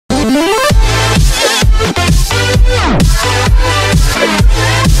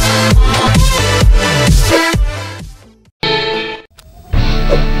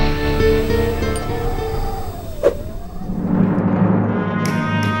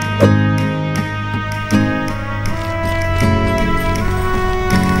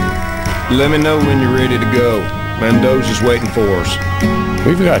Let me know when you're ready to go. Mendoza's waiting for us.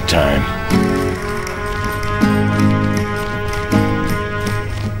 We've got time.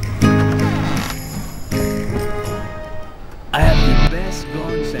 I have the best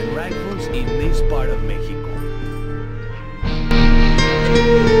guns and rifles in this part of Mexico.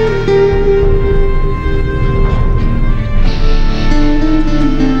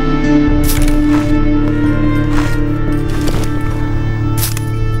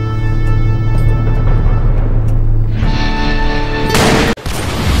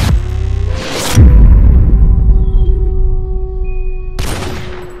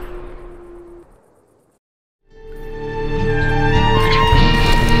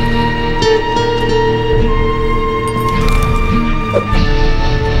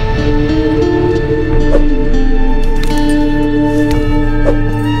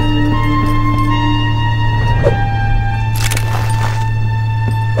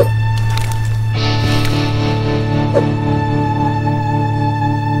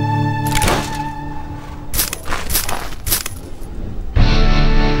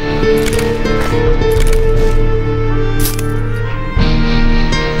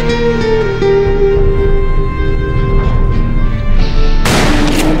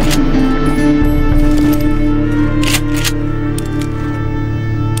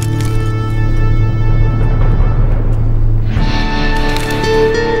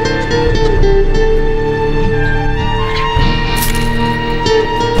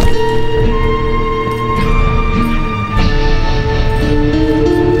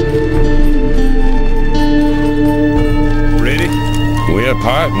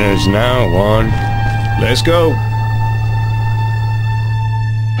 Partners now, Juan. Let's go.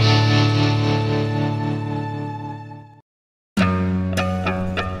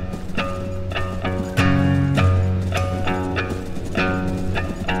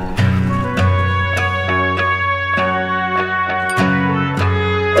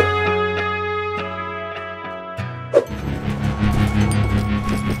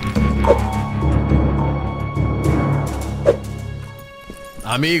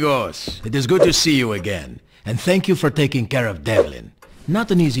 Amigos, it is good to see you again. And thank you for taking care of Devlin. Not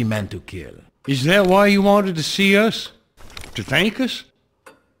an easy man to kill. Is that why you wanted to see us? To thank us?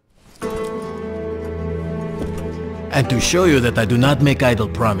 And to show you that I do not make idle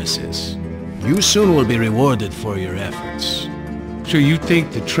promises. You soon will be rewarded for your efforts. So you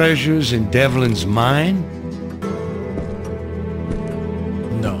think the treasure's in Devlin's mine?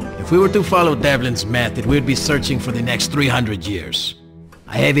 No. If we were to follow Devlin's method, we'd be searching for the next 300 years.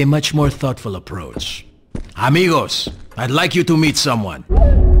 I have a much more thoughtful approach. Amigos, I'd like you to meet someone.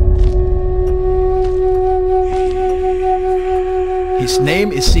 His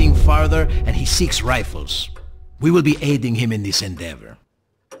name is Seeing Farther, and he seeks rifles. We will be aiding him in this endeavor.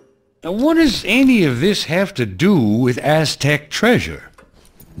 Now what does any of this have to do with Aztec treasure?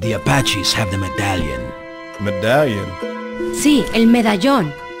 The Apaches have the medallion. Medallion? Sí, el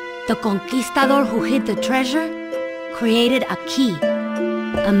medallón. The conquistador who hid the treasure created a key.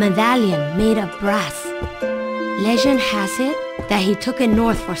 A medallion made of brass. Legend has it that he took it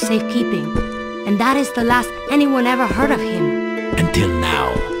north for safekeeping, and that is the last anyone ever heard of him. Until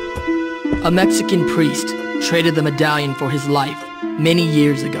now. A Mexican priest traded the medallion for his life many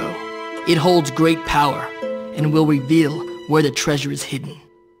years ago. It holds great power and will reveal where the treasure is hidden.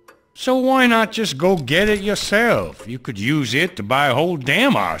 So why not just go get it yourself? You could use it to buy a whole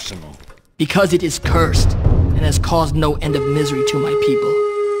damn arsenal. Because it is cursed and has caused no end of misery to my people,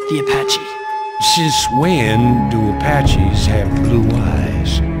 the Apache. Since when do Apaches have blue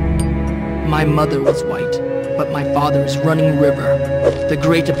eyes? My mother was white, but my father is Running River, the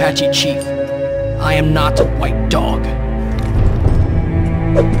great Apache chief. I am not a white dog.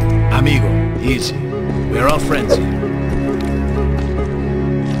 Amigo, easy. We are all friends here.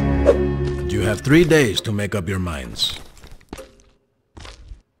 You have 3 days to make up your minds.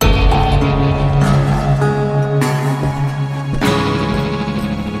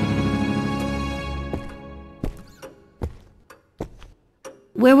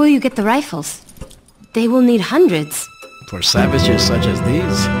 Where will you get the rifles? They will need hundreds. For savages such as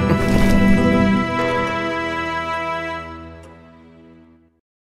these?